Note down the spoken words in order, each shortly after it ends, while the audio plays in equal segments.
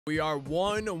We are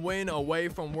one win away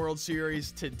from World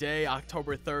Series. Today,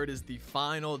 October 3rd, is the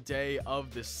final day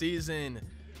of the season.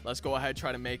 Let's go ahead,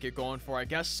 try to make it going for, I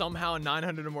guess, somehow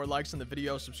 900 or more likes on the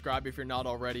video. Subscribe if you're not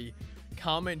already.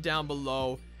 Comment down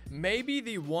below. Maybe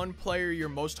the one player you're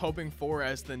most hoping for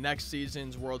as the next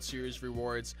season's World Series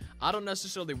rewards. I don't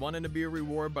necessarily want it to be a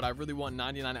reward, but I really want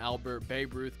 99 Albert,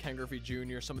 Babe Ruth, Ken Griffey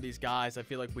Jr., some of these guys. I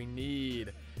feel like we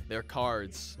need their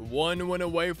cards. One win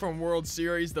away from World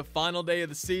Series, the final day of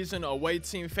the season. Away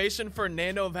team facing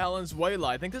Fernando Valenzuela.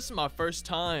 I think this is my first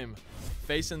time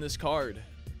facing this card.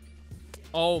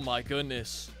 Oh my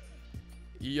goodness.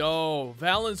 Yo,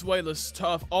 Valenzuela's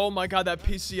tough. Oh my god, that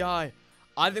PCI.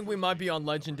 I think we might be on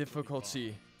legend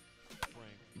difficulty.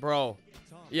 Bro.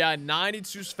 Yeah,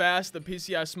 92's fast, the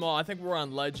PCI small. I think we're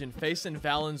on legend. Facing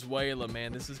Valenzuela,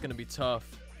 man. This is going to be tough.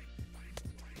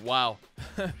 Wow.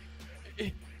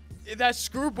 That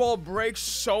screwball breaks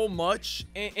so much.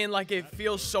 And like, it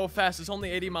feels so fast. It's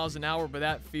only 80 miles an hour, but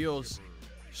that feels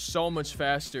so much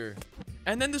faster.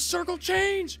 And then the circle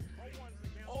change.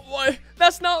 Oh, what?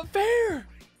 That's not fair.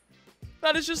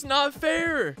 That is just not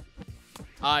fair.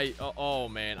 Oh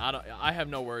man, I have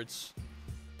no words.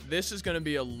 This is gonna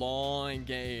be a long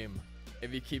game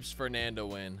if he keeps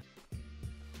Fernando in.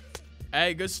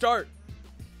 Hey, good start.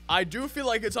 I do feel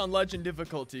like it's on legend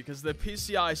difficulty because the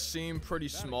PCI seem pretty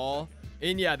small.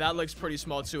 And yeah, that looks pretty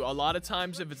small too. A lot of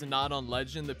times if it's not on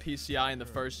legend, the PCI in the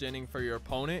first inning for your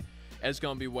opponent is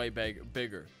gonna be way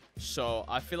bigger. So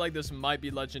I feel like this might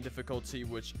be legend difficulty,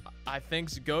 which I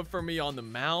think's good for me on the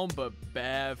mound, but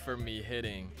bad for me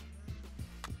hitting.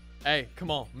 Hey, come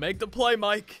on. Make the play,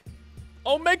 Mike.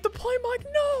 Oh, make the play, Mike.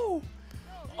 No.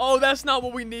 Oh, that's not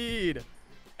what we need.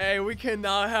 Hey, we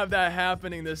cannot have that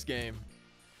happening this game.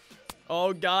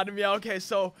 Oh, God. Yeah, okay,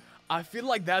 so I feel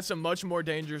like that's a much more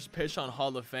dangerous pitch on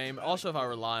Hall of Fame. Also, if I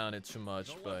rely on it too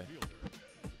much, but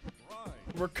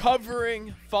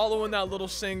recovering, following that little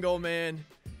single, man.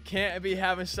 Can't be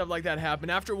having stuff like that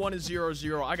happen. After 1 is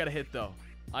 0-0, I got to hit, though.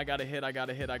 I got to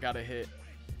hit.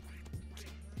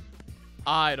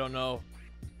 I don't know.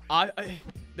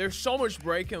 There's so much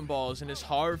breaking balls, and it's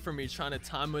hard for me trying to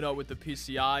time it up with the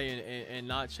PCI and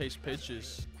not chase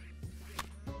pitches.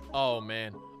 Oh,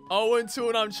 man. 0-2,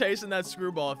 and I'm chasing that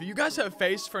screwball. If you guys have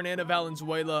faced Fernando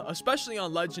Valenzuela, especially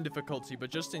on legend difficulty, but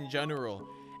just in general,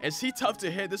 is he tough to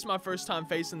hit? This is my first time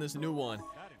facing this new one,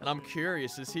 and I'm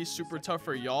curious, is he super tough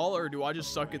for y'all, or do I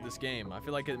just suck at this game? I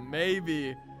feel like it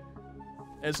maybe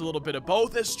is a little bit of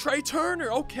both. It's Trey Turner.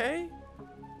 Okay.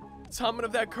 Timing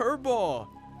of that curveball.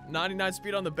 99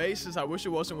 speed on the bases. I wish it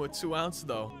wasn't with 2 ounce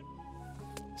though.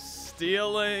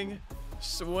 Stealing,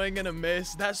 swing and a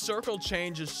miss. That circle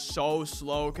change is so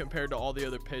slow compared to all the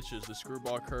other pitches. The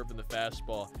screwball curve and the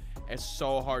fastball. It's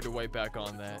so hard to wait back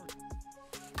on that.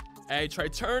 Hey, Trey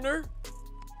Turner.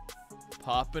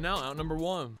 Popping out number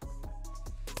 1.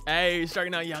 Hey,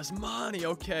 striking out Yasmani.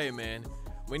 Okay, man.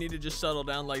 We need to just settle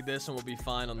down like this and we'll be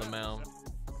fine on the mound.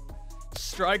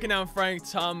 Striking out Frank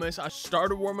Thomas. I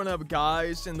started warming up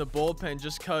guys in the bullpen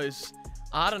just because,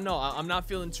 I don't know, I'm not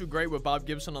feeling too great with Bob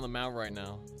Gibson on the mound right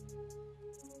now.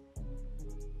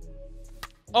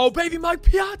 Oh, baby Mike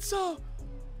Piazza.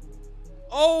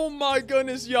 Oh my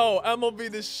goodness, yo,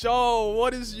 MLB The Show.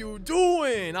 What is you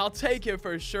doing? I'll take it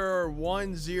for sure.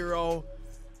 1-0.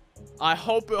 I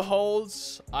hope it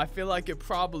holds. I feel like it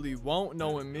probably won't,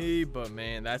 knowing me, but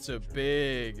man, that's a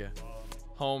big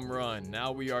home run.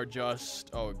 Now we are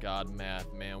just, oh god,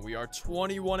 math, man. We are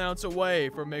 21 outs away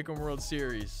from making World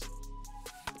Series.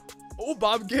 Oh,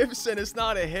 Bob Gibson. It's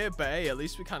not a hit, but hey, at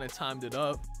least we kind of timed it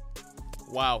up.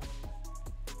 Wow.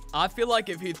 I feel like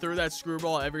if he threw that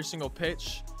screwball every single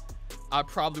pitch, I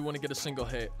probably wouldn't get a single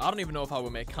hit. I don't even know if I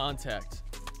would make contact.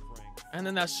 And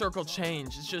then that circle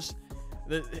change. It's just,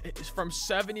 it's from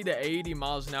 70 to 80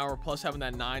 miles an hour, plus having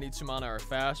that 92 mile an hour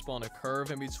fastball and a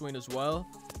curve in between as well.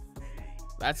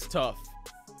 That's tough.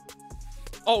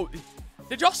 Oh,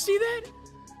 did y'all see that?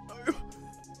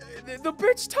 The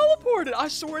pitch teleported. I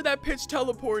swear that pitch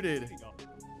teleported.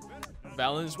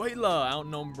 Valenzuela out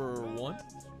number 1.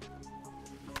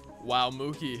 Wow,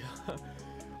 Mookie.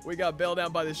 We got bailed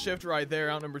out by the shift right there,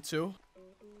 out number 2.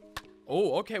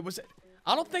 Oh, okay. Was it?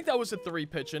 I don't think that was a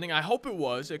 3-pitch inning. I hope it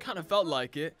was. It kind of felt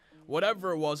like it.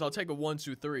 Whatever it was, I'll take a 1,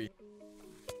 2, 3.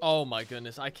 Oh my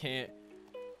goodness, I can't.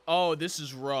 Oh, this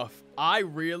is rough. I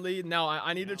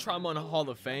need to try him on Hall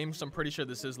of Fame because I'm pretty sure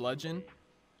this is legend.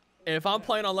 If I'm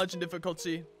playing on legend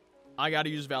difficulty, I got to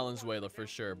use Valenzuela for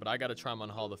sure, but I got to try him on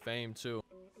Hall of Fame too.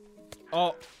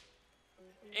 Oh,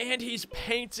 and he's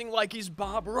painting like he's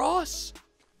Bob Ross.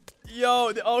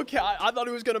 Yo, okay, I thought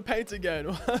he was going to paint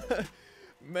again.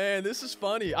 Man, this is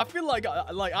funny. I feel like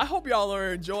I hope y'all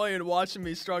are enjoying watching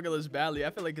me struggle as badly. I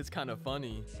feel like it's kind of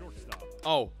funny.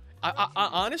 Oh, I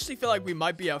honestly feel like we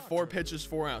might be at 4 pitches,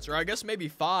 4 outs, or I guess maybe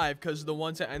 5, because the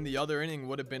one to end the other inning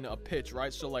would have been a pitch,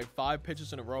 right? So like 5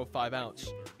 pitches in a row, 5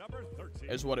 outs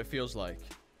is what it feels like.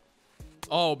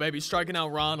 Oh, baby, striking out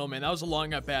Ronald, man. That was a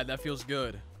long at bat. That feels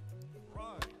good.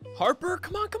 Harper,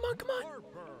 come on, come on, come on.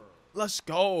 Let's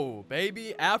go,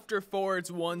 baby. After 4, it's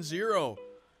 1-0.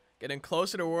 Getting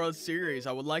closer to World Series.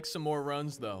 I would like some more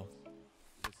runs, though.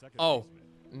 Oh,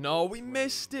 no, we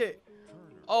missed it.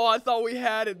 Oh, I thought we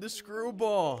had it. The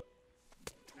screwball.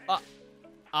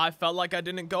 I felt like I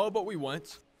didn't go, but we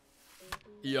went.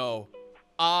 Yo,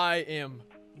 I am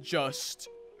just...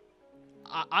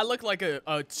 I look like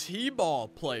a T-ball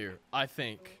player, I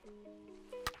think.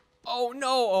 Oh,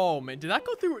 no. Oh, man. Did that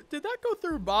go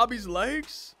through Bobby's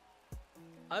legs?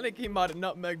 I think he might have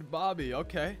nutmegged Bobby.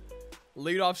 Okay.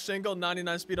 Leadoff single,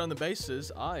 99 speed on the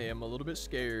bases. I am a little bit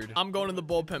scared. I'm going to the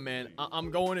bullpen, man. I'm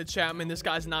going to Chapman. This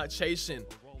guy's not chasing.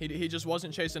 He just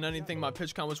wasn't chasing anything. My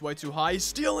pitch count was way too high. He's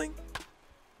stealing.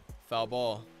 Foul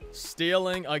ball.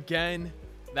 Stealing again.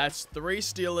 That's 3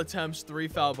 steal attempts, 3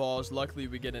 foul balls. Luckily,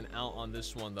 we get an out on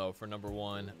this one, though, for number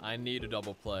 1. I need a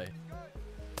double play.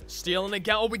 Stealing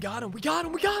again. Oh, we got him. We got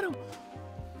him. We got him.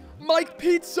 Mike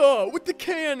Pizza with the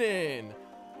cannon.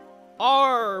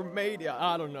 Our mate,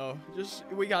 I don't know. Just,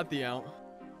 we got the out.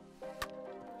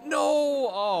 No.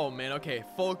 Oh, man. Okay.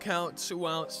 Full count, 2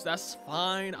 outs. That's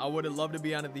fine. I would have loved to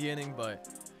be out of the inning, but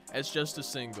it's just a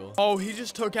single. Oh, he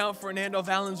just took out Fernando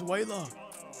Valenzuela.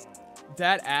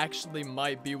 That actually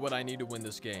might be what I need to win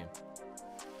this game.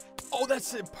 Oh,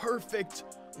 that's a perfect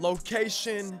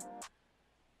location.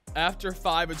 After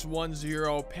 5, it's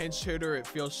 1-0. Pinch hitter. It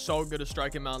feels so good to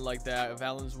strike him out like that.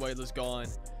 Valenzuela's gone.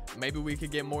 Maybe we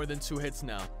could get more than 2 hits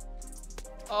now.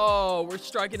 Oh, we're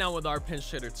striking out with our pinch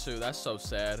hitter too. That's so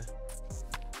sad.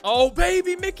 Oh,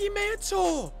 baby, Mickey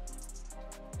Mantle.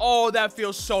 Oh, that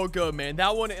feels so good, man.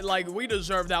 That one, like, we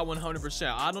deserve that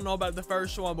 100%. I don't know about the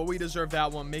first one, but we deserve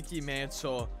that one. Mickey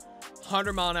Mantle,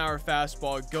 100-mile-an-hour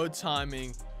fastball, good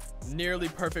timing, nearly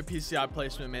perfect PCI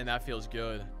placement, man. That feels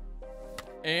good.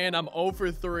 And I'm 0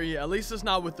 for 3. At least it's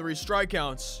not with 3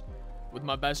 strikeouts. With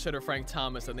my best hitter, Frank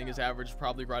Thomas, I think his average is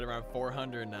probably right around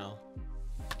 400 now.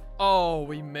 Oh,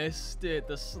 we missed it.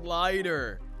 The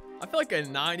slider. I feel like a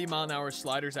 90-mile-an-hour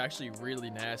slider is actually really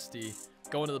nasty.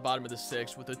 Going to the bottom of the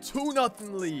 6th with a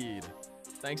 2-0 lead.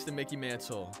 Thanks to Mickey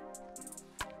Mantle.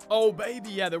 Oh, baby.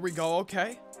 Yeah, there we go.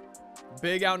 Okay.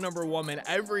 Big out number 1, man.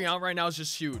 Every out right now is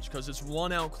just huge because it's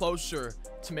 1 out closer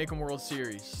to making World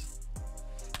Series.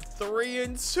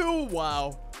 3-2.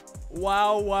 Wow.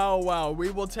 Wow, wow, wow.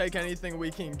 We will take anything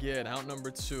we can get. Out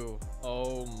number 2.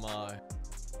 Oh, my.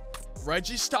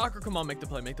 Reggie Stocker. Come on, make the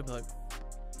play. Make the play.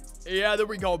 Yeah, there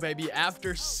we go, baby.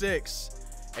 After 6.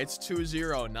 It's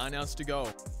 2-0. 9 outs to go.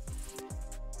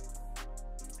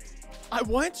 I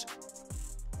went?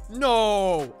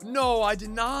 No. No, I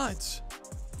did not.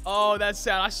 Oh, that's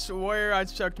sad. I swear I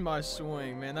checked my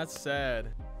swing, man. That's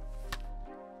sad.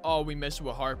 Oh, we missed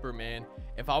with Harper, man.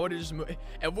 If I would have just moved,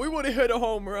 if we would have hit a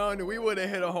home run, we would have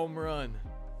hit a home run.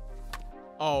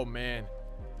 Oh, man.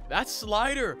 That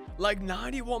slider, like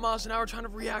 91 miles an hour trying to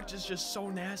react is just so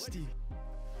nasty.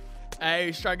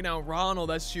 Hey, striking out Ronald.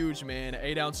 That's huge, man.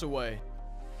 8 outs away.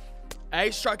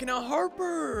 Hey, striking out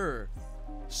Harper.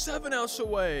 7 outs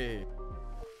away.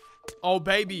 Oh,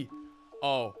 baby.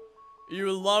 Oh,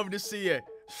 you love to see it.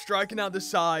 Striking out the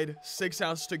side. 6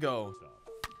 outs to go.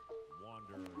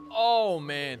 Oh,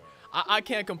 man. I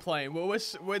can't complain.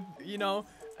 With, you know,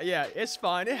 yeah, it's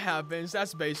fine. It happens.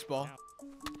 That's baseball.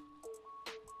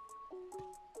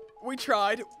 We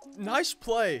tried. Nice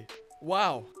play.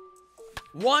 Wow.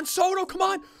 Juan Soto, come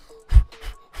on.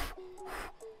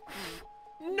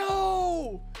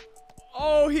 No.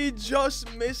 Oh, he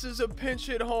just misses a pinch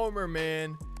hit homer,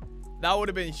 man. That would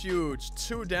have been huge.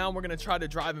 2 down. We're going to try to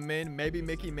drive him in. Maybe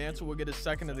Mickey Mantle will get a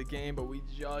second of the game, but we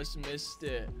just missed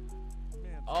it.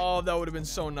 Oh, that would have been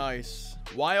so nice.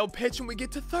 Wild pitch and we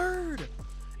get to 3rd.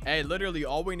 Hey, literally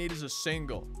all we need is a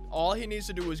single. All he needs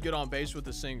to do is get on base with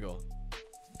a single.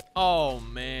 Oh,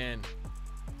 man.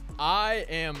 I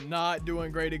am not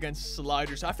doing great against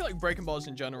sliders. I feel like breaking balls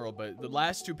in general, but the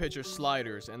last 2 pitchers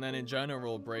sliders, and then in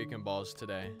general breaking balls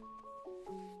today.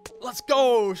 Let's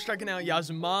go. Striking out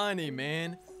Yasmani,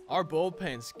 man. Our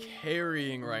bullpen's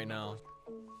carrying right now.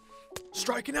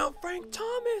 Striking out Frank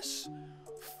Thomas.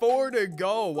 4 to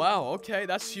go. Wow. Okay,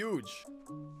 that's huge.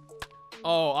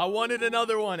 Oh, I wanted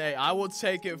another one. Hey, I will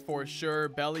take it for sure.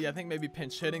 Belly, I think maybe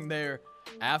pinch hitting there.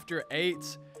 After 8,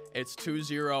 it's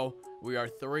 2-0. We are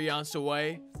 3 ounce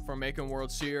away from making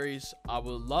World Series. I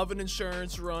would love an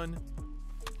insurance run.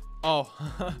 Oh,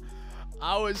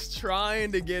 I was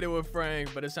trying to get it with Frank,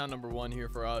 but it's out number 1 here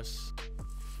for us.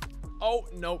 Oh,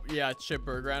 nope. Yeah,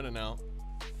 chipper, grounding out.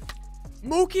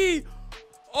 Mookie!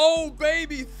 Oh,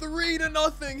 baby,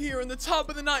 3-0 here in the top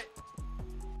of the 9th.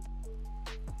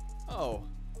 Oh,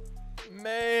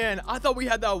 man. I thought we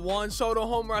had that Juan Soto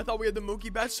homer. I thought we had the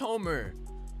Mookie Betts homer.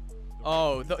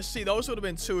 Oh, see, those would have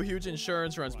been 2 huge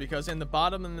insurance runs because in the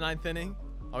bottom of the 9th inning.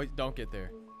 Oh, don't get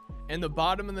there. In the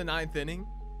bottom of the 9th inning,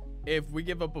 if we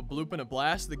give up a bloop and a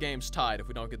blast, the game's tied if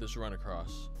we don't get this run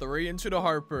across. 3 into the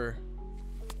Harper.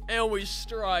 And we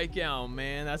strike out,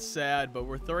 man. That's sad, but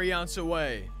we're 3 ounce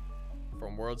away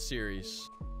from World Series.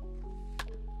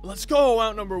 Let's go.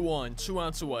 Out number 1. 2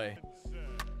 ounce away.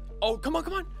 Oh, come on,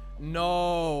 come on.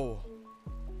 No.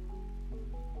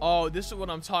 Oh, this is what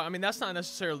I'm talking. I mean, that's not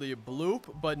necessarily a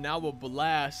bloop, but now a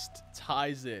blast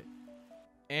ties it.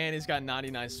 And he's got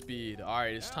 99 speed. All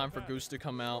right, it's time for Goose to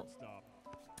come out.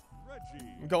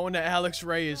 I'm going to Alex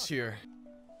Reyes here.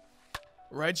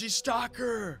 Reggie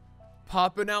Stocker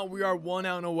popping out. We are 1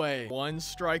 out away. 1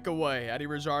 strike away. Eddie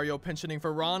Rosario pinch hitting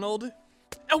for Ronald.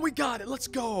 And we got it. Let's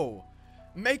go.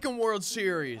 Making World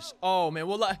Series. Oh, man.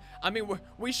 Well, I mean,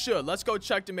 we should. Let's go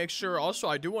check to make sure. Also,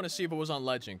 I do want to see if it was on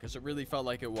Legend because it really felt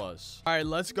like it was. All right,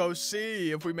 let's go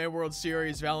see if we made World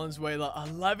Series. Valenzuela,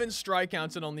 11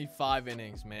 strikeouts in only 5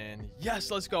 innings, man.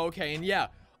 Yes, let's go. Okay, and yeah.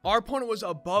 Our opponent was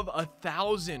above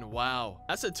 1,000. Wow.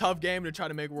 That's a tough game to try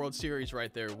to make World Series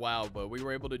right there. Wow, but we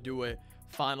were able to do it.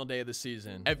 Final day of the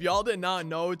season. If y'all did not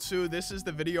know too, this is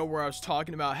the video where I was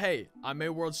talking about, hey, I made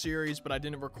World Series, but I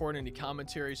didn't record any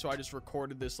commentary, so I just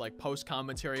recorded this like post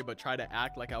commentary, but try to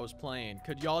act like I was playing.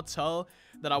 Could y'all tell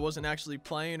that I wasn't actually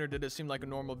playing, or did it seem like a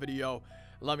normal video?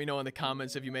 Let me know in the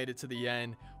comments if you made it to the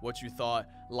end, what you thought.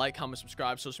 Like, comment,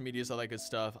 subscribe, social medias, all that good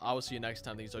stuff. I will see you next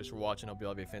time. Thank you so much for watching. Hope you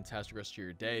all have a fantastic rest of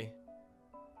your day.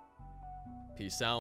 Peace out.